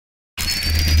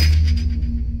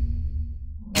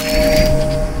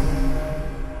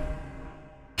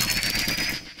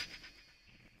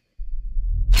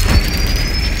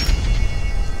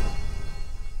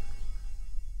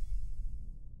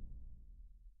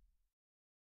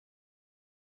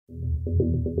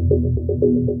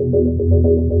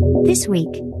This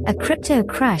week, a crypto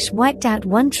crash wiped out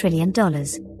 $1 trillion.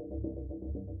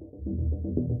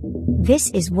 This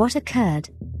is what occurred.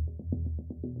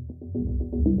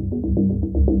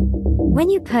 When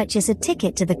you purchase a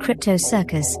ticket to the crypto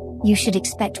circus, you should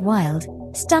expect wild,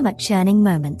 stomach-churning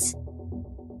moments.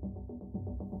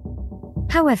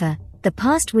 However, the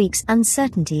past week's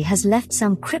uncertainty has left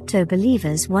some crypto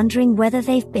believers wondering whether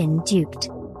they've been duped.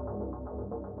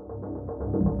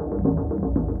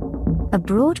 A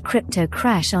broad crypto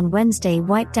crash on Wednesday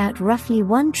wiped out roughly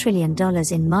 $1 trillion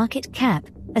in market cap,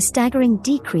 a staggering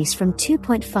decrease from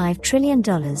 $2.5 trillion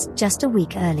just a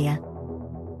week earlier.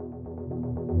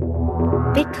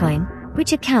 Bitcoin,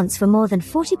 which accounts for more than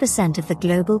 40% of the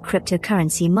global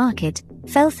cryptocurrency market,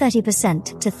 fell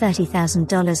 30% to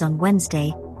 $30,000 on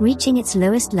Wednesday, reaching its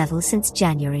lowest level since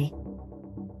January.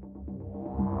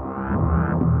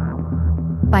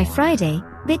 By Friday,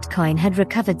 Bitcoin had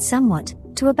recovered somewhat,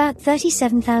 to about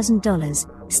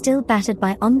 $37,000, still battered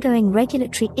by ongoing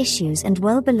regulatory issues and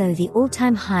well below the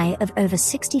all-time high of over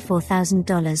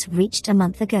 $64,000 reached a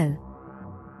month ago.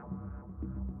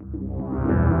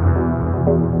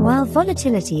 While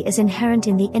volatility is inherent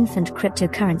in the infant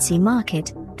cryptocurrency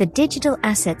market, the digital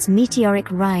asset's meteoric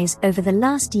rise over the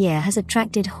last year has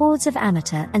attracted hordes of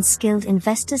amateur and skilled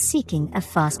investors seeking a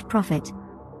fast profit.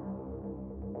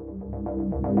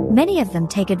 Many of them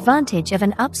take advantage of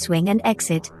an upswing and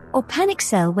exit, or panic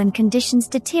sell when conditions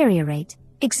deteriorate,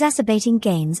 exacerbating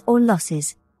gains or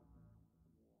losses.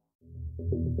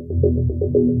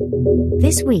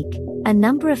 This week, a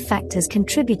number of factors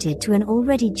contributed to an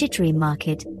already jittery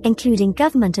market, including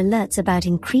government alerts about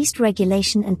increased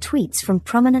regulation and tweets from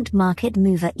prominent market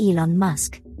mover Elon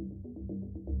Musk.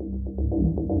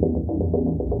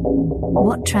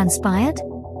 What transpired?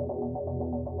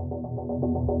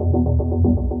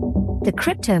 The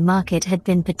crypto market had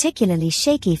been particularly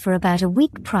shaky for about a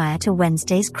week prior to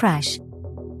Wednesday's crash.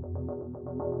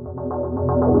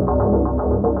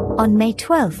 On May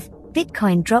 12,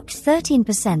 Bitcoin dropped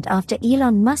 13% after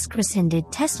Elon Musk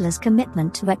rescinded Tesla's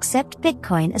commitment to accept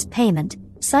Bitcoin as payment,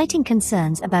 citing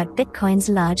concerns about Bitcoin's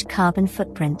large carbon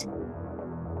footprint.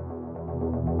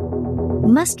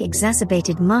 Musk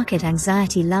exacerbated market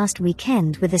anxiety last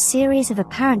weekend with a series of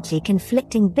apparently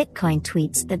conflicting Bitcoin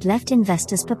tweets that left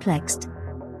investors perplexed.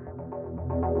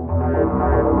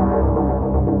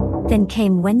 Then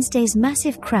came Wednesday's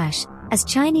massive crash, as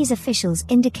Chinese officials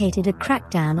indicated a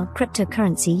crackdown on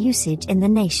cryptocurrency usage in the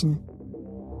nation.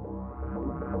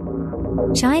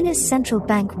 China's central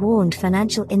bank warned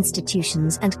financial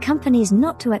institutions and companies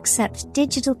not to accept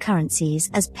digital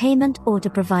currencies as payment or to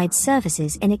provide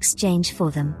services in exchange for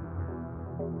them.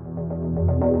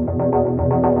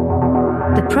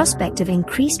 The prospect of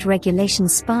increased regulation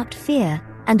sparked fear,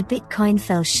 and Bitcoin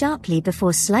fell sharply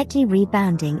before slightly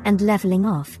rebounding and leveling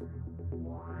off.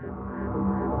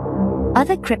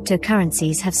 Other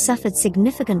cryptocurrencies have suffered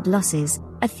significant losses.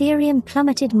 Ethereum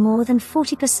plummeted more than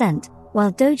 40%,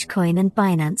 while Dogecoin and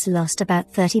Binance lost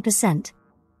about 30%.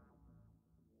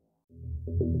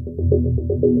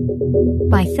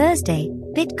 By Thursday,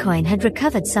 Bitcoin had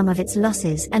recovered some of its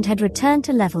losses and had returned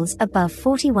to levels above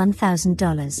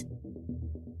 $41,000.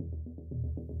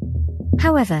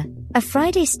 However, a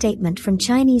Friday statement from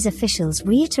Chinese officials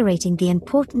reiterating the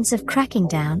importance of cracking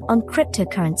down on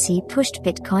cryptocurrency pushed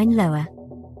Bitcoin lower.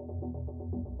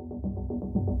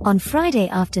 On Friday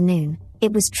afternoon,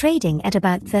 it was trading at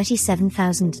about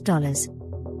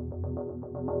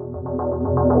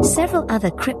 $37,000. Several other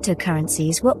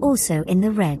cryptocurrencies were also in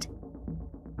the red.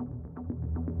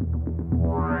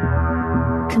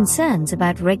 Concerns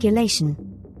about regulation.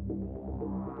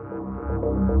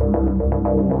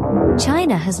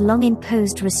 China has long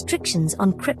imposed restrictions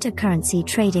on cryptocurrency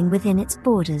trading within its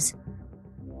borders.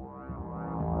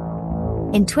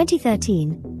 In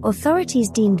 2013, authorities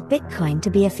deemed Bitcoin to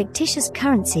be a fictitious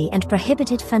currency and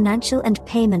prohibited financial and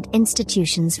payment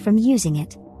institutions from using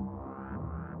it.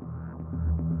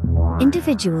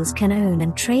 Individuals can own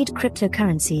and trade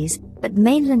cryptocurrencies, but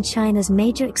mainland China's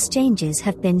major exchanges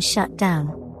have been shut down.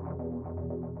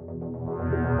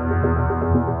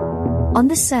 On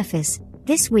the surface,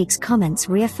 this week's comments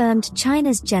reaffirmed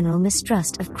China's general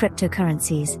mistrust of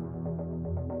cryptocurrencies.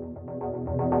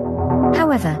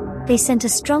 However, they sent a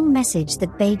strong message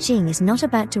that Beijing is not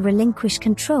about to relinquish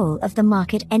control of the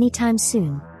market anytime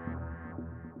soon.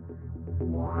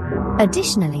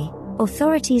 Additionally,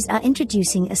 authorities are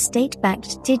introducing a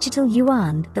state-backed digital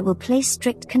yuan that will place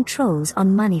strict controls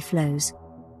on money flows.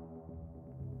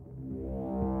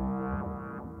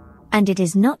 And it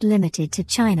is not limited to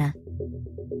China.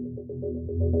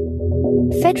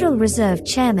 Federal Reserve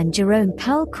Chairman Jerome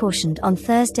Powell cautioned on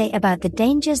Thursday about the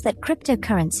dangers that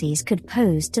cryptocurrencies could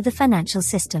pose to the financial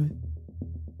system.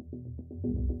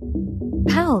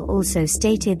 Powell also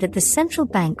stated that the central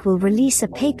bank will release a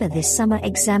paper this summer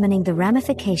examining the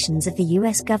ramifications of the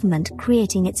US government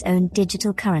creating its own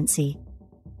digital currency.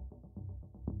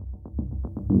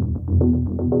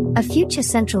 A future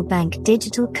central bank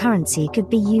digital currency could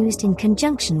be used in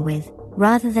conjunction with,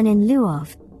 rather than in lieu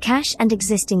of, cash and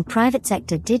existing private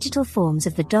sector digital forms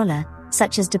of the dollar,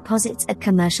 such as deposits at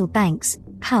commercial banks,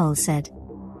 Powell said.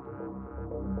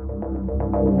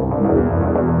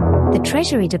 The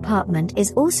Treasury Department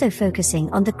is also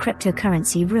focusing on the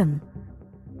cryptocurrency room.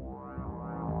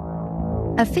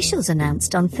 Officials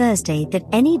announced on Thursday that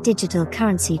any digital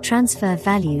currency transfer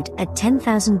valued at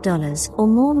 $10,000 or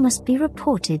more must be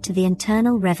reported to the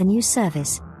Internal Revenue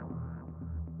Service.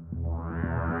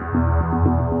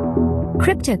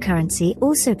 Cryptocurrency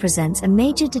also presents a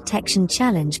major detection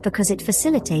challenge because it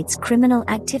facilitates criminal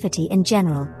activity in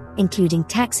general, including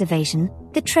tax evasion,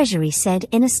 the Treasury said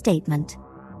in a statement.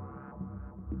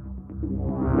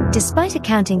 Despite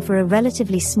accounting for a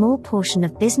relatively small portion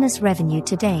of business revenue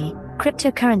today,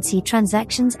 cryptocurrency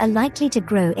transactions are likely to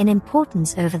grow in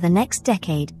importance over the next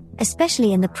decade,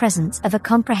 especially in the presence of a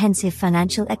comprehensive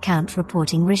financial account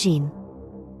reporting regime.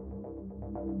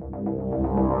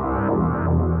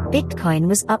 Bitcoin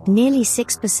was up nearly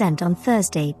 6% on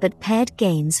Thursday but pared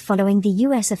gains following the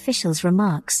US official's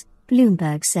remarks,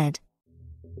 Bloomberg said.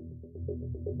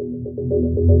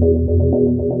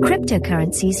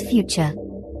 Cryptocurrency's future.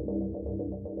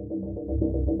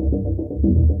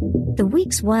 The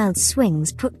week's wild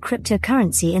swings put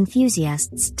cryptocurrency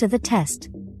enthusiasts to the test.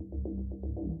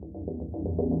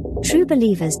 True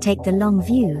believers take the long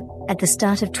view. At the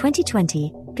start of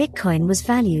 2020, Bitcoin was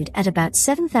valued at about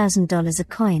 $7,000 a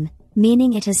coin,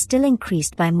 meaning it has still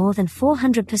increased by more than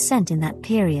 400% in that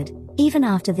period, even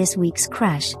after this week's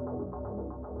crash.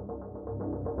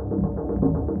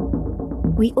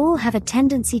 We all have a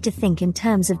tendency to think in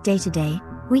terms of day-to-day,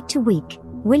 week-to-week,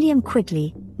 William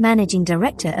Quigley, managing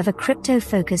director of a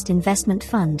crypto-focused investment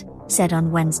fund, said on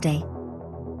Wednesday.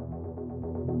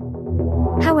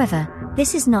 However,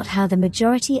 this is not how the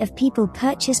majority of people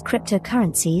purchase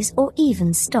cryptocurrencies or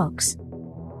even stocks.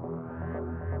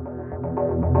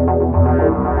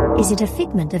 Is it a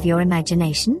figment of your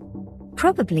imagination?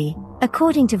 Probably,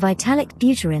 according to Vitalik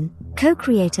Buterin,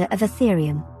 co-creator of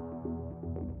Ethereum.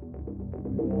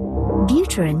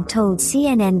 Buterin told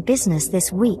CNN Business this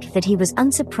week that he was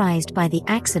unsurprised by the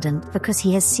accident because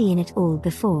he has seen it all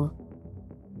before.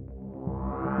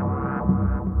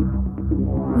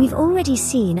 We've already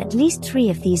seen at least 3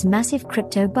 of these massive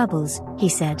crypto bubbles, he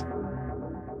said.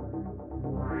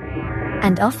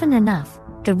 And often enough,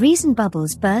 the reason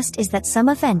bubbles burst is that some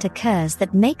event occurs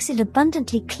that makes it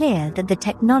abundantly clear that the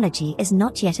technology is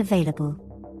not yet available.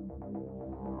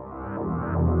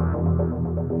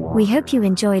 We hope you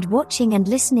enjoyed watching and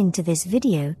listening to this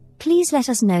video. Please let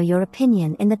us know your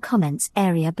opinion in the comments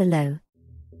area below.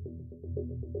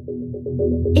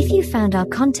 If you found our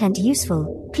content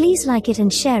useful, please like it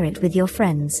and share it with your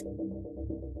friends.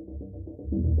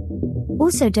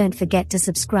 Also, don't forget to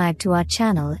subscribe to our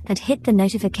channel and hit the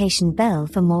notification bell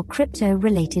for more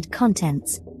crypto-related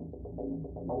contents.